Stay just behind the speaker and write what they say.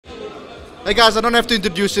Hey guys, I don't have to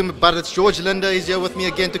introduce him, but it's George Linde. He's here with me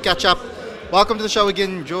again to catch up. Welcome to the show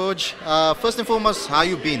again, George. First and foremost, how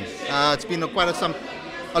you been? It's been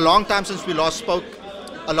a long time since we last spoke.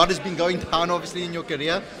 A lot has been going down, obviously, in your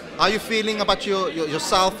career. How are you feeling about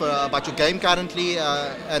yourself, about your game currently?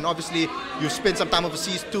 And obviously, you've spent some time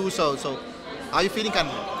overseas too. So how are you feeling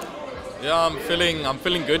currently? Yeah, I'm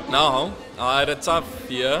feeling good now. I had a tough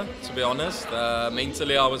year, to be honest.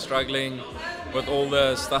 Mentally, I was struggling with all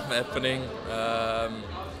the stuff happening.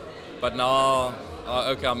 But now,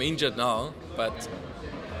 okay, I'm injured now. But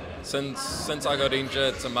since I got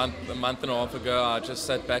injured a month and a half ago, I just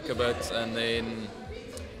sat back a bit and then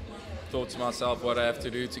thought to myself what I have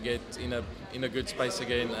to do to get in a good space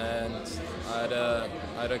again. And I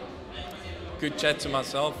had a good chat to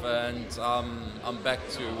myself, and I'm back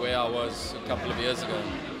to where I was a couple of years ago.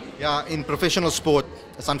 Yeah, in professional sport,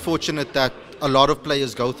 it's unfortunate that a lot of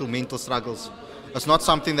players go through mental struggles. It's not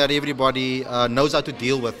something that everybody knows how to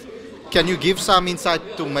deal with. Can you give some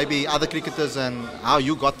insight to maybe other cricketers and how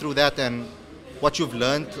you got through that and what you've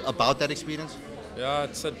learned about that experience? Yeah,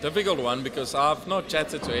 it's a difficult one because I've not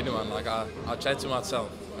chatted to anyone. Like I chat to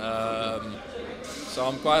myself. So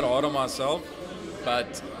I'm quite hard on myself,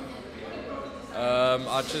 but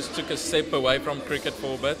I just took a step away from cricket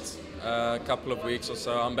for a bit, a couple of weeks or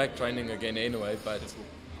so. I'm back training again anyway, but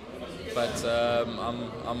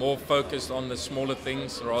I'm more focused on the smaller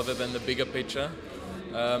things rather than the bigger picture,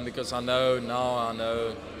 because I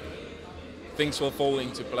know things will fall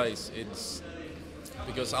into place. It's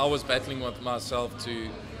because I was battling with myself to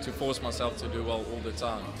force myself to do well all the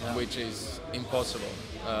time, yeah, which is impossible.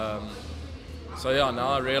 So yeah,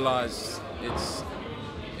 now I realize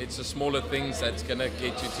it's the smaller things that's gonna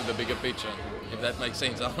get you to the bigger picture, if that makes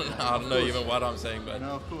sense. I don't know even what I'm saying, but,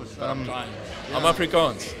 no, of course. But I'm trying. Yeah. I'm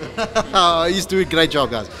Afrikaans. He's doing a great job,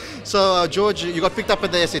 guys. So George, you got picked up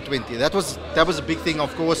at the SA20. That was a big thing,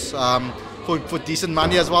 of course, for decent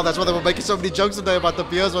money as well. That's why they were making so many jokes today about the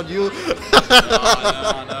beers on you.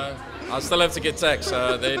 I know. I still have to get taxed,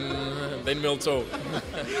 so then we'll talk.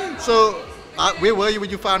 So where were you when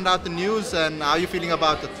you found out the news, and how are you feeling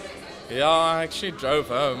about it? Yeah, I actually drove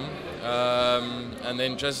home, and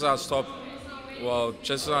then just as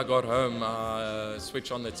I got home, I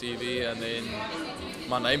switched on the TV, and then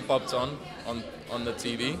my name popped on the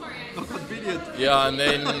TV. How convenient. Yeah, and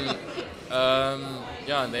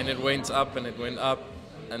then it went up and it went up,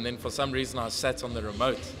 and then for some reason I sat on the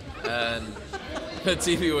remote, and the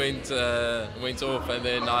TV went off, and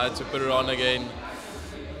then I had to put it on again,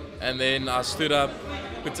 and then I stood up,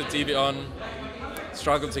 put the TV on.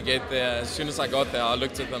 Struggled to get there. As soon as I got there, I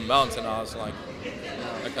looked at the mount and I was like,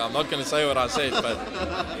 okay, I'm not going to say what I said, but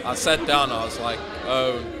I sat down. I was like,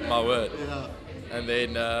 oh my word. Yeah. And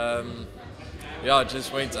then, it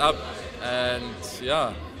just went up, and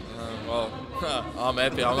I'm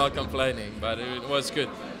happy. I'm not complaining, but it was good.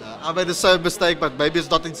 I made the same mistake, but maybe it's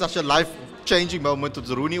not in such a life-changing moment.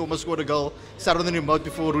 Rooney almost scored a goal, sat on the remote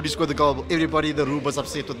before Rooney scored the goal. Everybody in the room was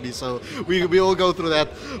upset with me, so we all go through that.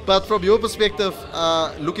 But from your perspective,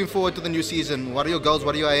 looking forward to the new season, what are your goals,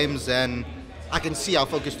 what are your aims, and I can see how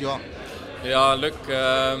focused you are. Yeah, look,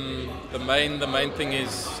 the main thing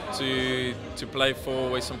is to play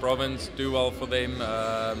for Western Province, do well for them,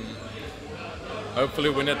 hopefully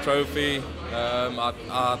win a trophy.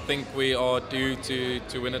 I think we are due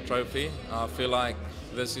to win a trophy. I feel like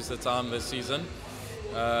this is the time this season.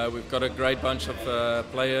 We've got a great bunch of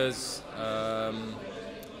players,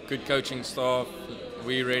 good coaching staff,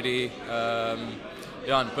 we're ready.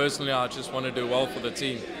 And personally I just want to do well for the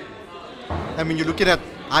team. I mean, you're looking at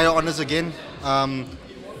higher honours again.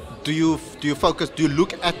 Do you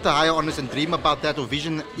look at the higher honours and dream about that or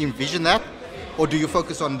envision that? Or do you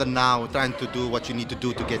focus on the now, trying to do what you need to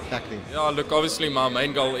do to get back there? Yeah, look, obviously my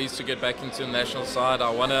main goal is to get back into the national side.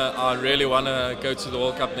 I really want to go to the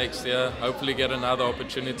World Cup next year, hopefully get another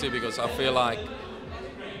opportunity, because I feel like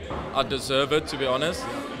I deserve it, to be honest.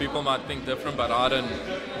 People might think different, but I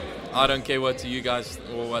don't care what you guys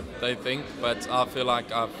or what they think, but I feel like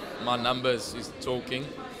my numbers is talking,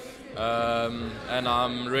 and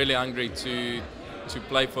I'm really hungry to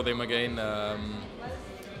play for them again.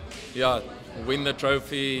 Win the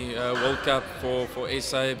trophy, World Cup for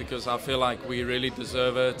SA, because I feel like we really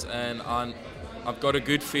deserve it, and I've got a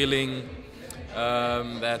good feeling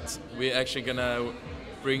that we're actually going to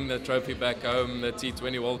bring the trophy back home, the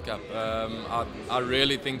T20 World Cup. I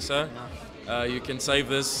really think so. You can save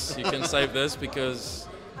this, because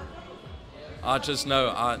I just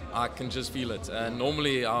know, I can just feel it, and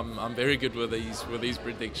normally I'm very good with these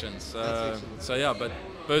predictions. So yeah, but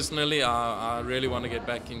personally I really want to get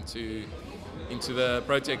back into the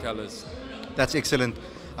Protea colours. That's excellent.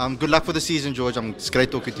 Good luck for the season, George. It's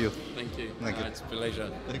great talking to you. Thank you. Thank you. It's a pleasure.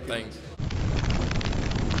 Thanks.